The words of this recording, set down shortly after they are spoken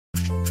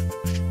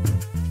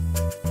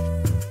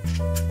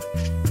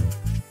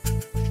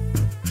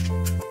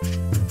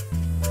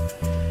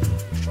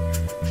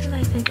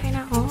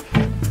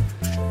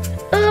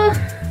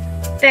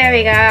There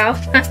we go.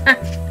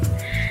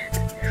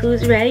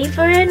 Who's ready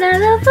for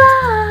another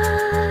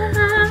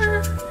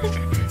vlog?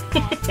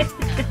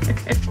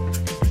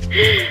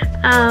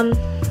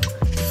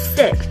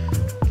 So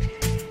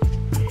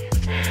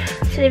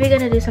today we're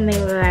gonna do something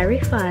very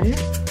fun.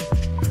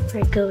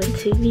 We're going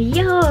to New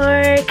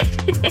York.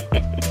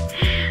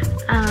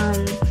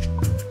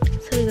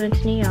 So we're going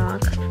to New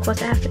York. Of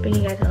course I have to bring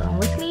you guys along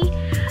with me.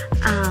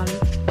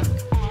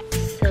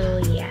 So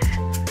yeah.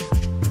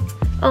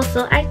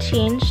 Also I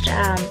changed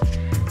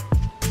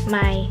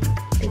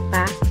the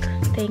back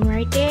thing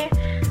right there.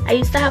 I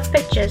used to have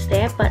pictures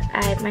there, but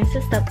my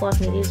sister bought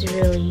me these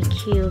really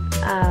cute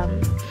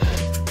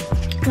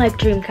like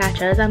dream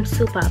catchers. I'm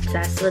super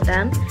obsessed with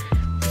them.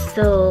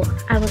 So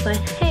I was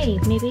like, hey,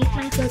 maybe it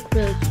might look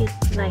really cute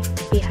like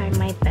behind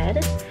my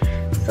bed.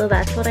 So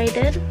that's what I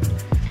did.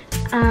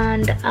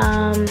 And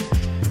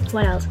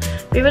what else?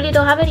 We really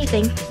don't have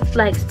anything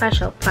like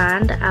special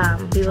planned.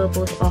 We were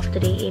both off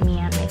today, Amy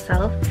and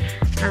myself,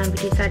 and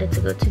we decided to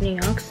go to New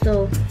York.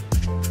 So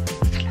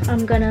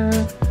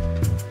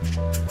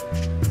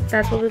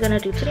that's what we're gonna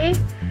do today.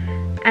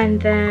 And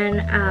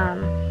then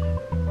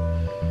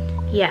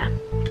yeah,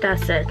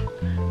 that's it.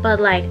 But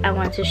like, I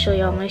want to show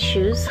y'all my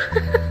shoes.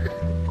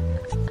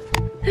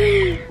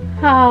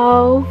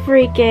 How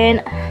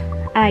freaking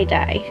I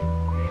died.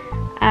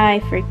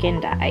 I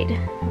freaking died.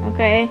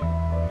 Okay,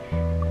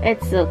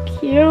 it's so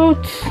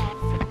cute.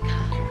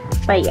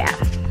 But yeah,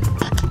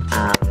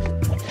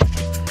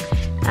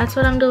 that's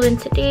what I'm doing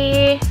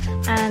today.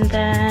 And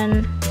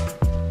then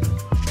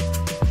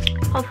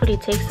hopefully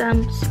take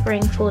some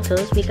spring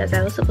photos, because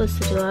I was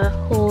supposed to do a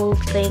whole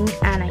thing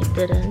and I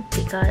didn't,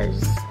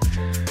 because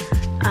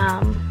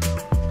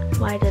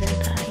why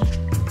didn't I?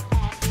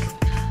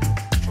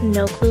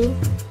 No clue.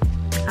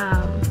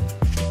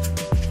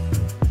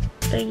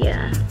 But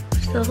yeah,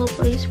 so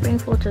hopefully spring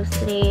photos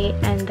today,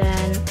 and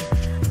then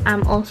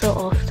I'm also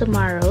off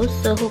tomorrow,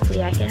 so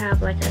hopefully I can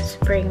have like a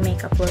spring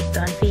makeup look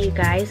done for you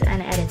guys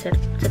and edited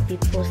to be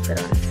posted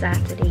on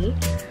Saturday.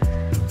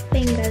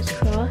 Fingers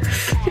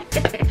crossed.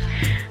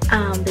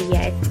 But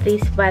yeah,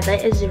 this weather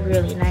is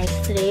really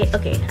nice today.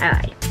 Okay, I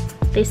lied.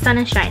 The sun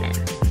is shining,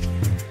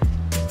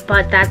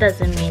 but that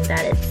doesn't mean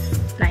that it's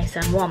nice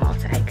and warm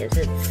outside, because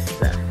it's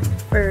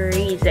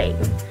freezing.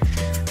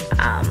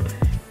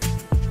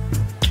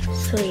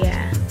 So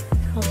yeah,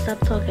 I'll stop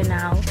talking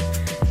now,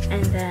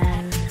 and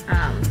then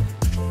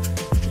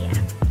yeah.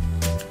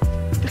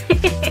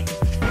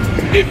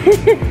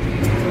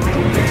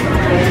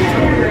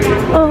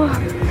 Oh,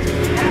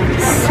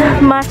 so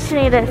much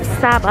needed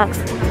Starbucks.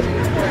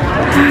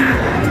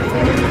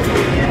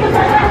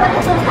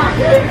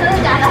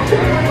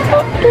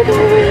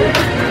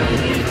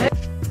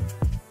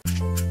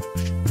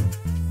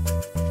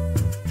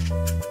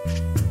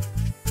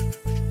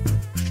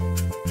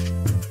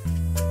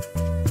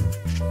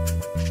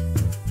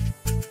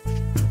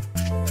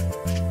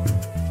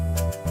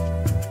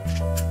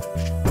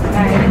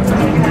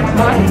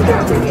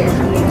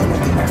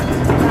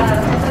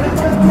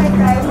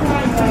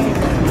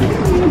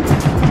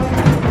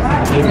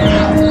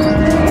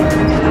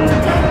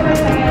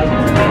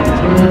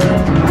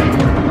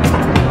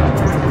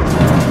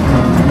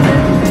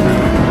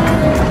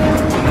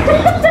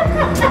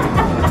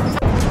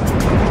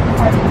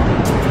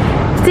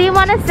 Do you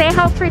want to say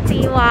how pretty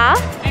you are?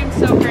 I'm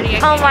so pretty.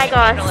 Oh my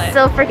gosh,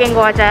 so freaking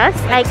gorgeous.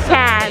 I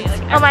can't.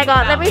 Like, oh my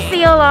god, let me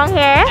see your long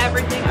hair.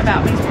 Everything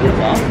about me is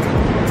beautiful.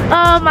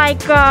 Oh my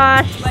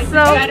gosh, Like,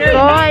 so gorgeous.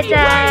 What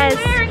are you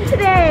wearing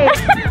today?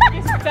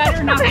 This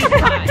better not be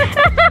fun.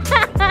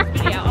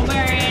 This video. I'm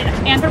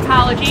wearing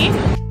Anthropology.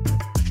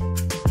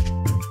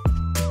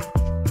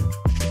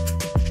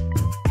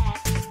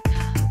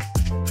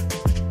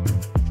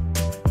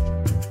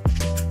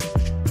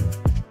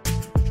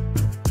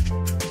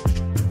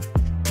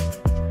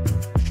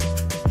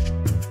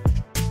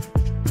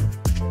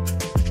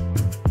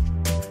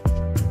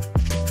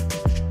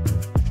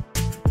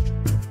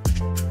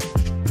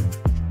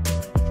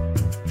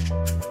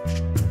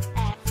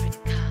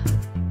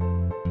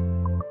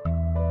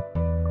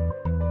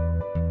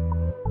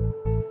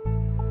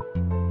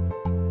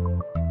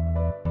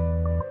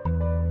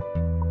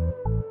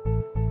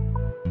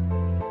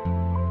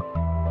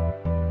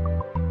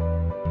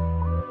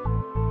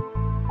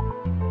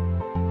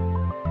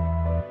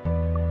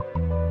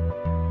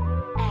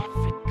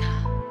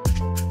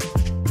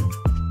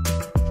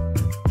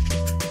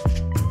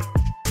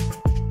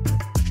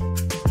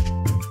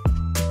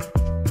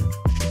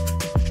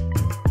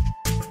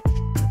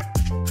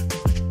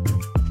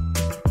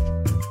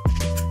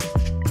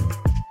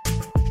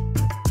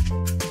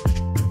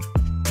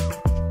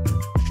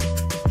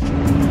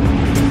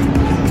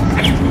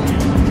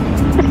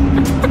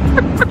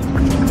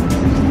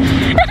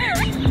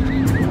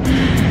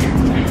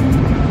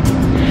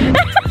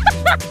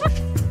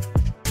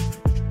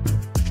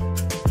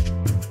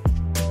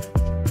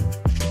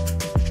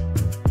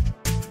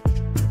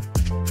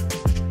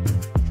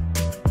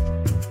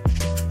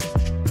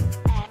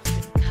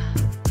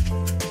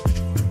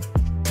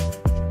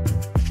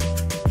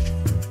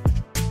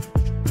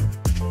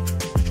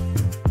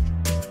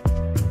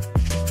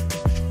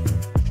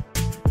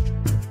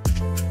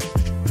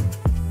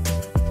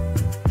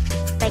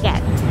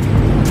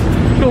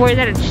 way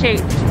that it's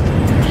shaped.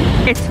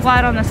 It's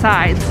flat on the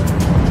sides.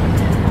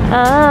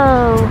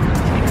 Oh,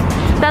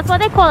 that's what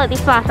they call it, the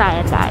flat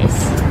iron, guys.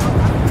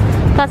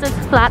 Because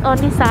it's flat on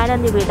the side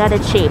and the way that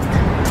it's shaped.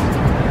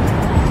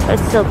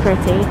 It's so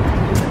pretty.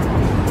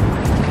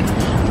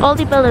 All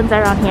the buildings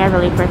around here are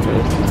really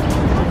pretty.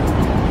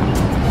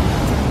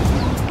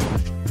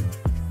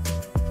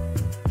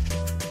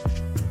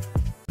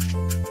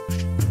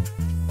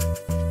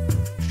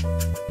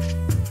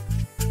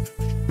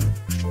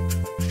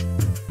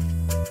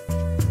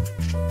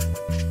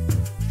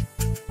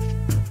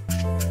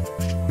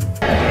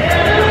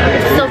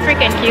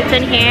 Cute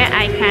in here,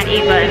 I can't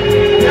even.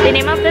 The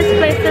name of this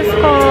place is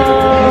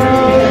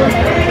called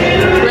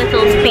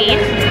Little Spain,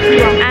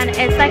 and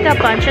it's like a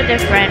bunch of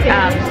different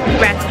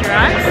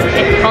restaurants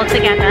all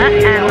together,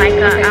 and like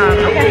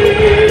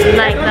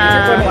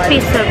a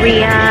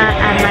pizzeria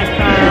and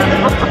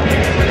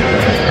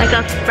like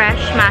a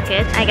fresh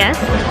market, I guess.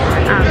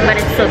 But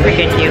it's so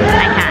freaking cute.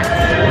 I can't.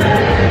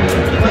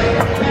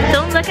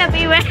 Don't look at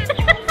me when.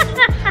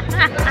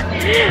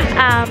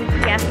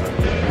 Yeah.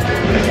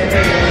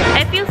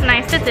 It feels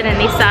nice sitting in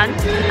the sun.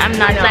 I'm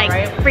not like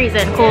right?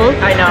 Freezing cold.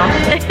 I know.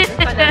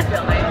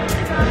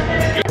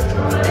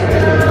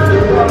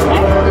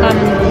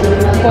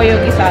 Pollo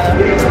guisado.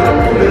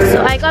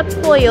 So I got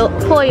pollo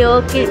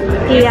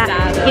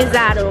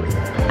guisado.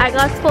 I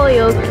got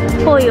pollo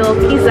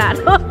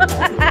guisado.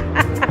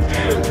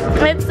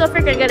 It's so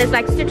freaking good. It's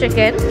like stew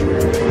chicken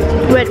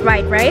with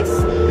white rice,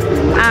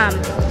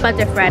 but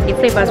different. The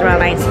flavors are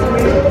nice.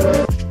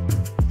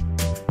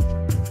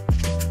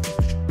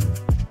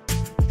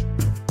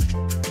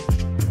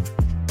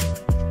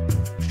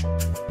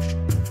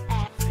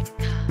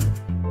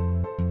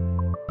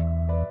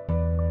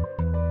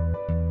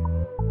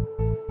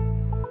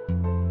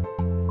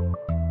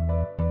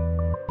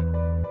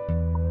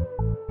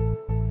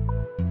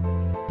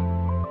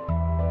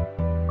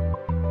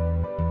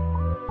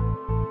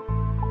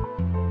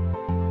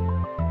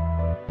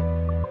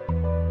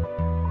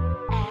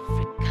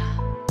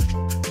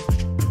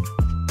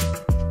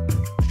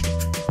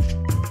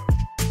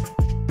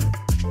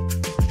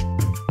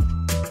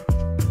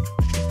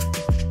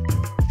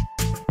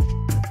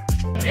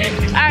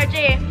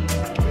 RJ,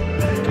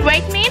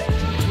 wait me.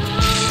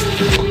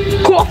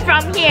 Go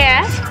from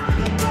here.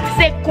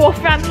 Say go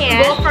from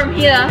here. Go from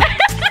here.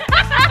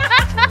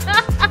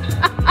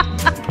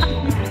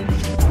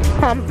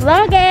 I'm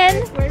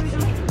vlogging.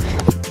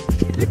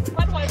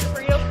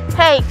 For you.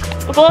 Hey,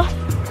 go.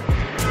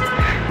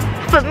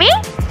 For me?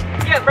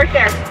 Yeah, right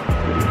there.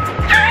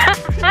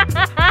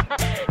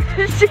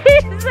 She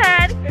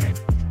said.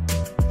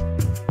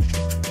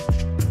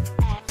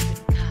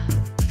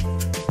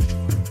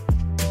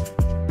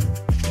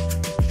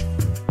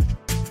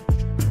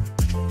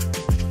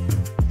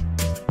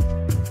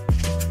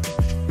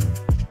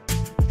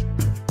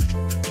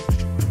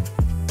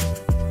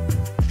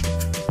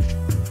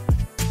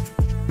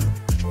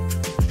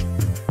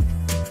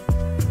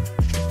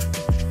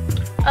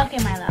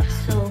 Okay, my love,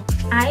 so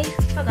I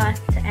forgot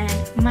to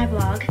end my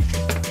vlog.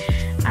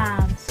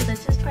 So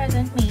this is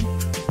present me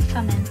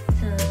coming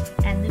to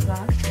end the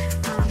vlog.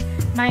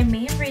 My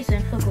main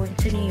reason for going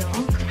to New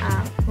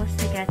York was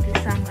to get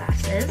these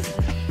sunglasses.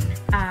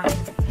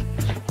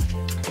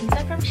 These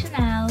are from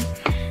Chanel,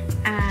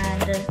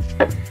 and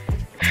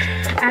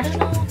I don't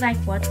know like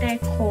what they're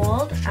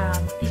called.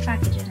 The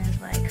packaging is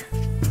like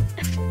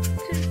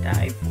to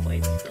die for.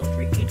 It's so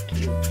freaking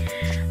cute.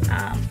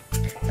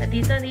 But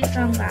these are these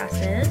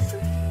sunglasses.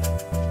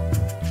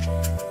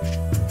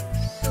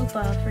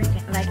 Super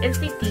freaking, like, it's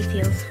the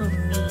details for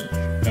me.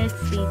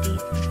 It's the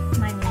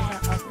my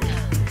nails are ugly.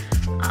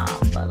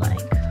 But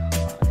like,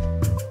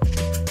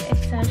 it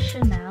says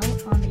Chanel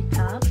on the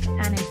top,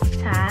 and it's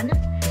tan.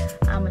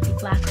 With the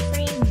black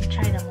frame. Let me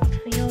try them on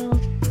for y'all.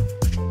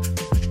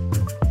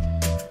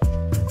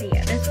 But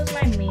yeah, this was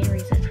my main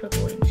reason for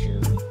going to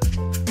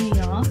New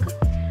York.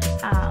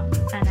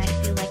 And I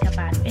feel like a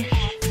bad bitch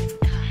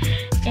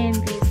in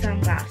these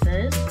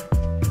sunglasses.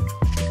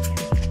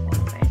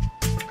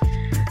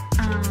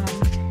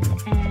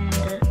 And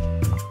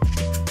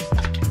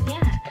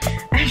yeah,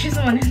 I just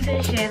wanted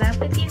to share that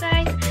with you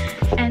guys.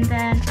 And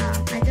then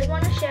I did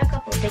want to share a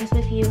couple things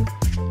with you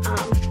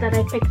that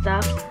I picked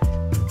up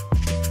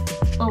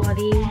over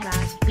the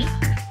last week,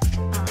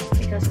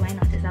 because why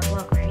not? Is that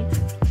vlog, right?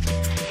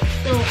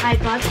 So I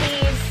got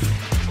these.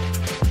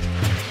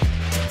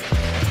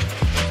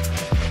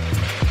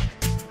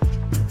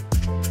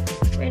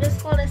 Where does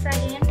call this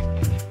again?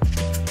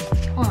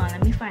 Hold on,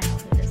 let me find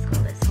out where this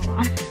call this. Hold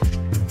on.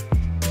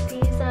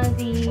 These are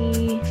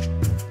the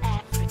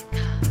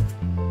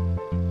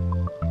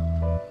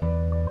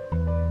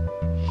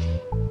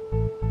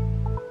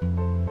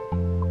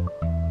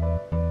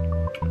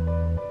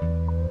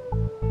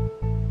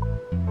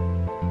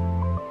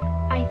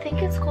I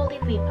think it's called the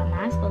vapor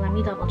mask, but let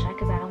me double check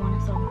because I don't want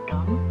to sound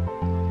dumb.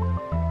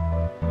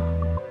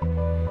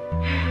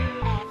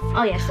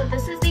 Oh yeah, so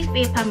this is the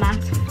vapor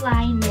mask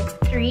Fly Knit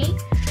 3,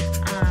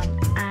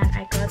 and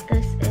I got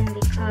this in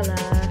the color,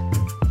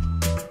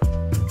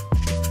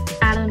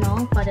 I don't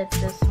know, but it's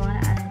this one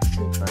and it's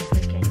super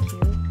freaking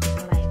cute.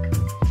 Like,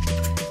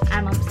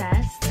 I'm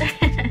obsessed.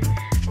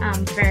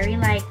 Very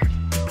like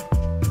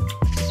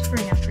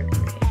spring appropriate, you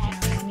know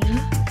what I mean?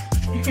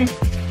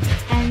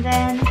 And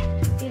then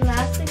the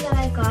last thing that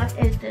I got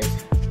is this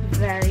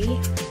very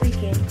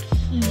freaking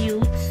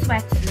cute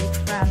sweatsuit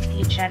from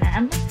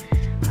H&M.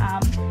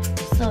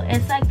 So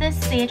it's like this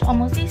sage,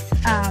 almost this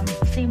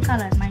same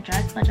color as my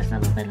dress, but just a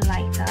little bit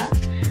lighter.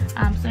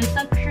 So it's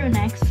a crew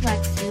neck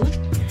sweatsuit,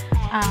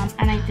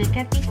 and I did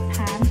get these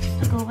pants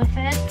to go with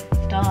it.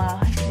 Duh,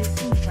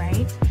 it's so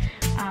bright.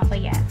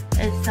 But yeah,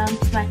 it's some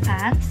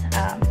sweatpants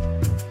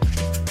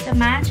to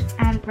match.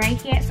 And right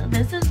here, so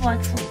this is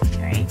what's so cute,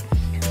 right?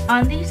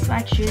 On the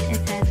sweatshirt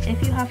it says,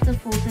 if you have to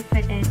fold to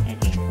fit in,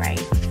 it ain't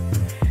right.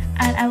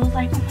 And I was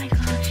like, oh my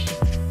gosh,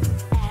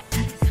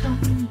 that is so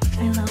me.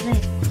 I love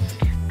it.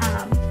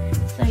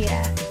 So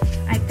yeah,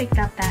 I picked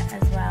up that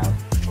as well,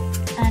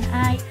 and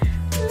I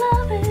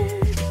love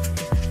it.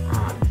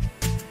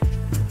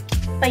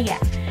 But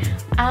yeah,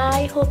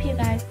 I hope you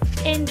guys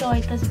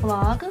enjoyed this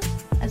vlog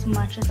as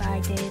much as I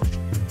did,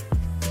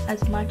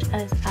 as much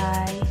as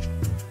I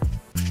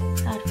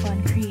had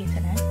fun creating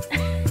it.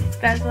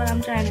 That's what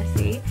I'm trying to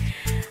say.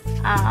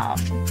 I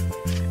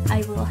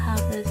will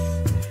have this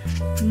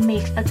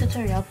a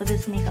tutorial for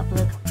this makeup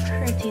look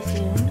pretty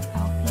soon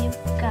out for you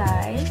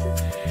guys.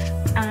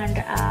 And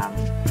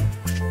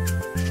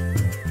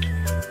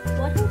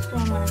what else do I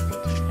want to say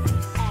to you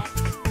guys?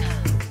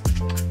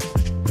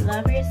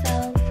 Love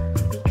yourself,